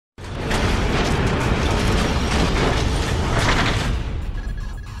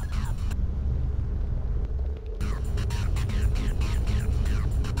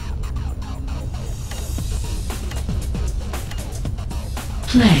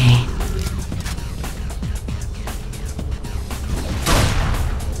play.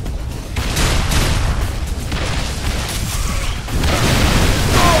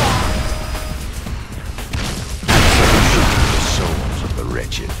 The souls of the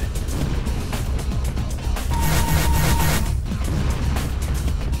wretched.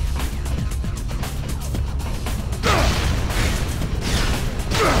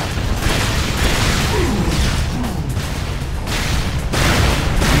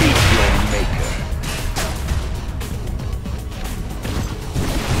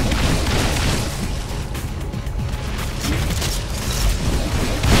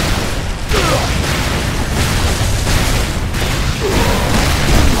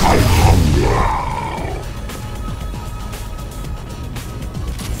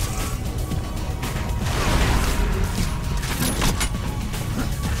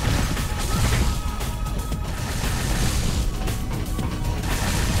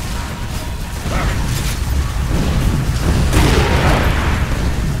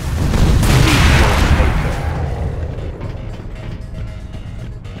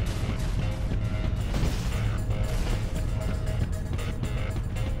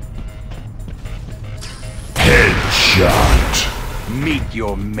 Meet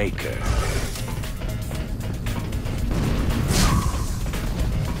your maker.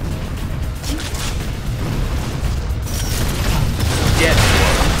 Death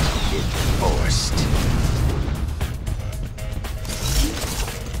warrant enforced.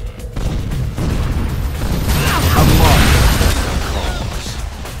 A martyr for the cause.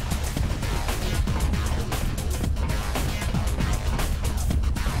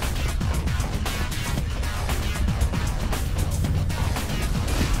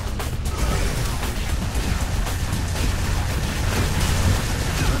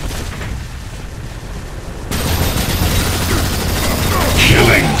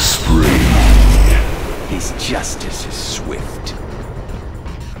 Killing spree. His justice is swift.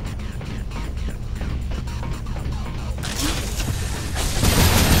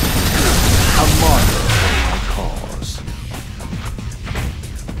 A martyr for the cause.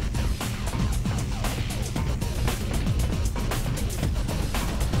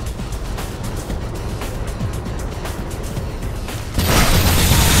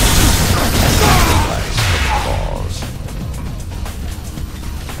 Sacrifice for the cause.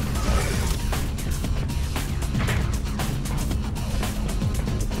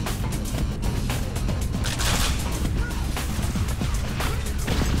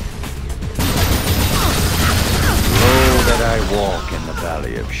 I walk in the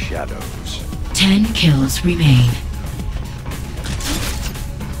Valley of Shadows. 10 kills remain.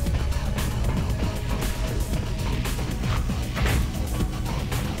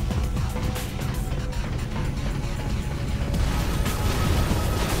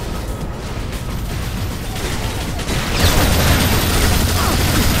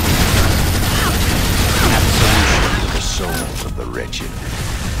 Absolution for the souls of the wretched.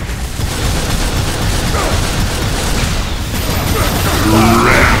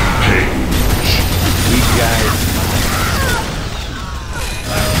 Rampage. These guys.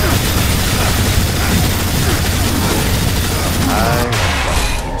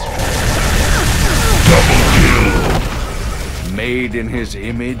 Double kill. Made in his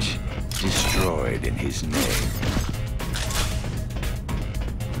image, destroyed in his name.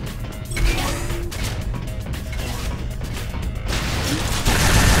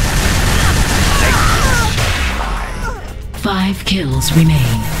 Five kills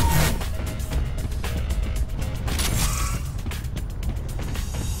remain.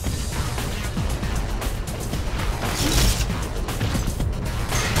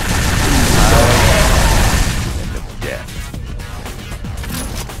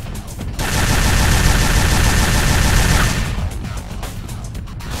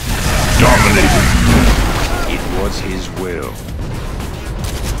 It was his will.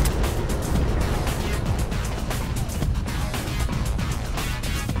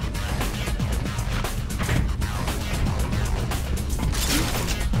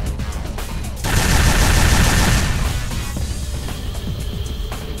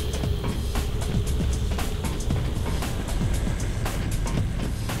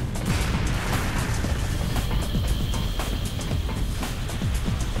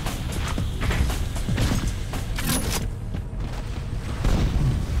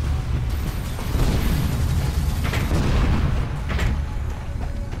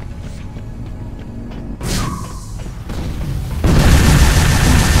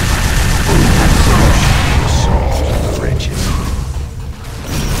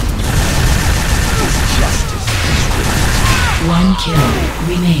 One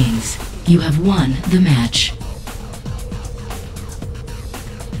remains. You have won the match.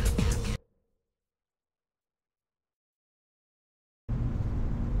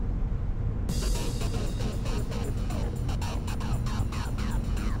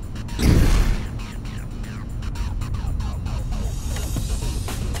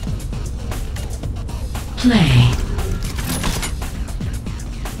 Play.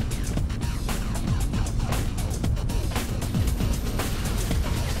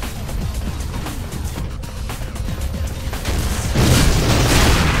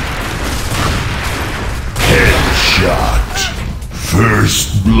 Headshot.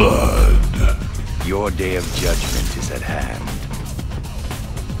 First blood. Your day of judgment is at hand.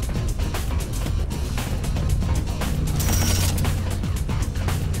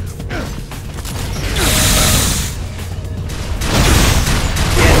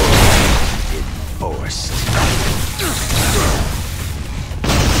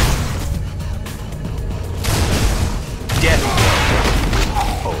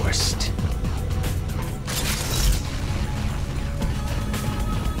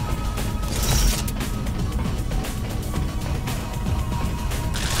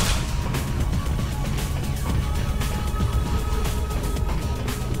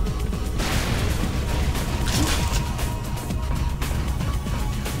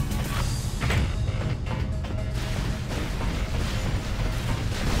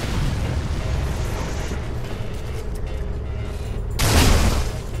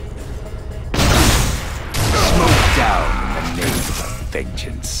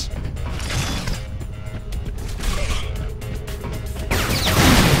 Vengeance.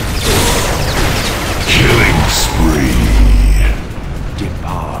 Killing spree.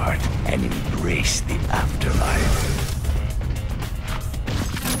 Depart and embrace the afterlife.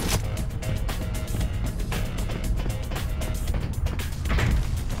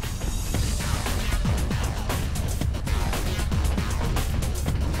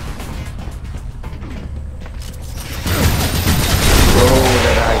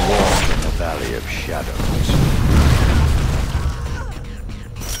 Valley of Shadows.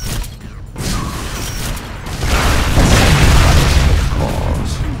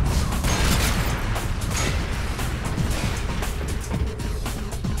 Cause.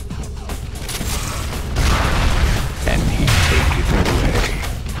 And he take it away.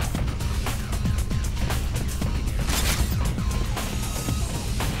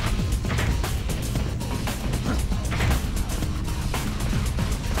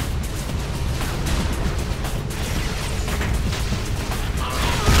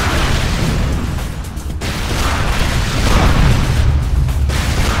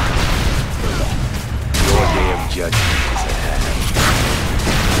 Judgment is at hand.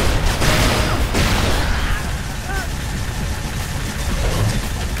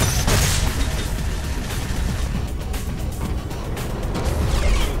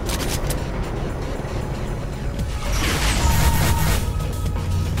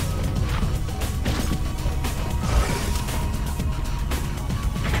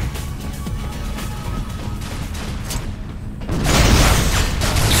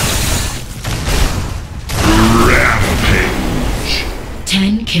 Rampage.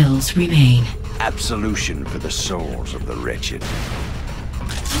 10 kills remain. Absolution for the souls of the wretched.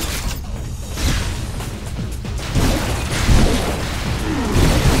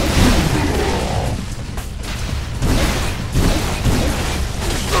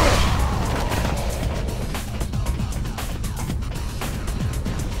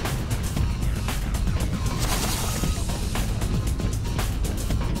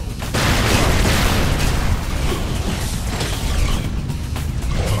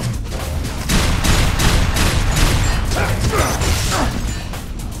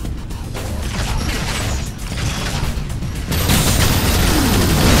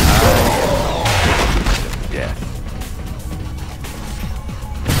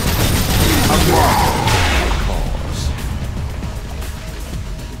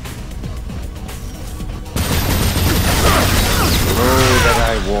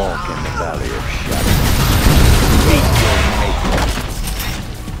 Walk in the Valley of Shadows. Meet your maker.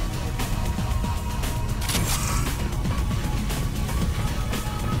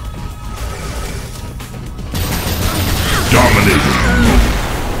 Dominating.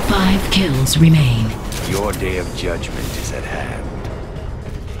 5 kills remain. Your day of judgment is at hand.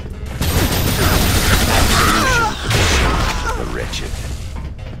 Absolution for the souls of the wretched.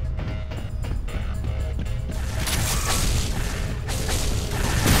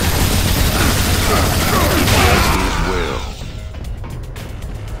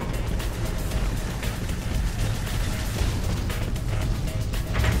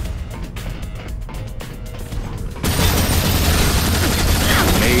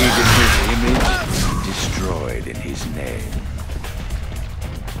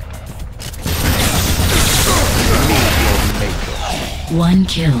 One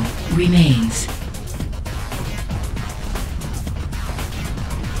kill remains.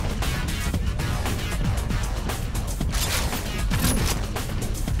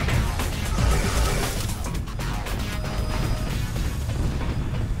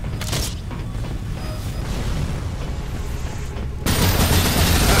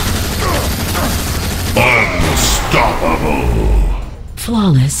 Unstoppable.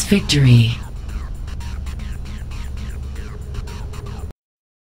 Flawless victory.